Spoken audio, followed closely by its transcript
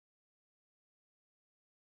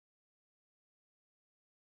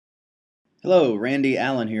Hello, Randy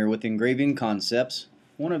Allen here with Engraving Concepts.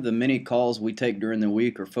 One of the many calls we take during the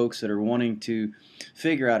week are folks that are wanting to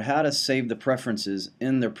figure out how to save the preferences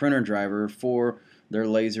in their printer driver for their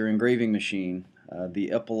laser engraving machine. The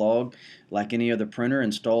Epilog, like any other printer,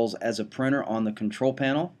 installs as a printer on the control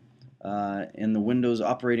panel in the Windows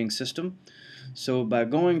operating system. So by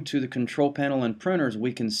going to the control panel in printers,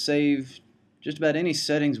 we can save just about any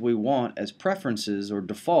settings we want as preferences or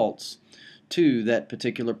defaults to that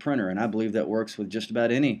particular printer, and I believe that works with just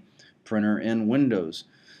about any printer in Windows.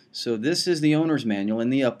 So this is the owner's manual in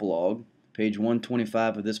the Epilog, page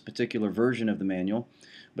 125 of this particular version of the manual.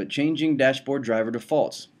 But changing dashboard driver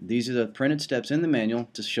defaults. These are the printed steps in the manual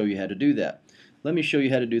to show you how to do that. Let me show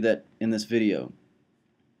you how to do that in this video.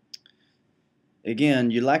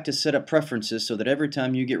 Again, you like to set up preferences so that every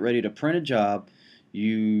time you get ready to print a job,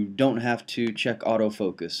 you don't have to check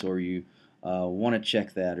autofocus, or you want to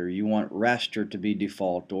check that, or you want raster to be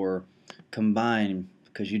default or combine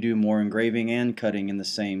because you do more engraving and cutting in the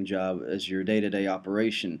same job as your day-to-day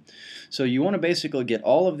operation. So you want to basically get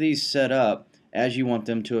all of these set up as you want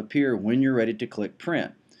them to appear when you're ready to click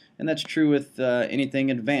print. And that's true with anything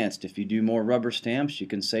advanced. If you do more rubber stamps, you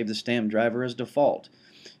can save the stamp driver as default.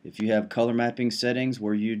 If you have color mapping settings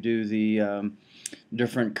where you do the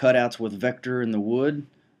different cutouts with vector in the wood,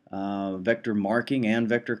 vector marking and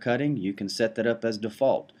vector cutting, you can set that up as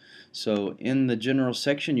default. So in the general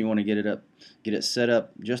section, you want to get it set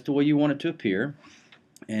up just the way you want it to appear.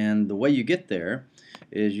 And the way you get there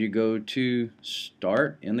is you go to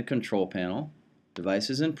Start in the control panel,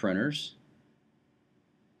 Devices and Printers.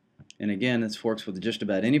 And again, this works with just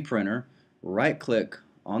about any printer. Right click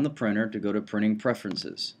on the printer to go to Printing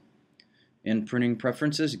Preferences. In Printing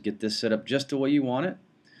Preferences, get this set up just the way you want it.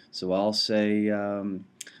 So I'll say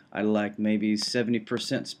I like maybe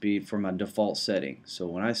 70% speed for my default setting. So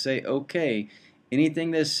when I say OK,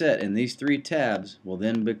 anything that's set in these three tabs will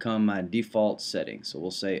then become my default setting. So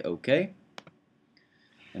we'll say OK,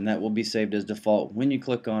 and that will be saved as default when you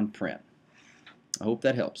click on Print. I hope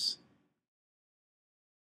that helps.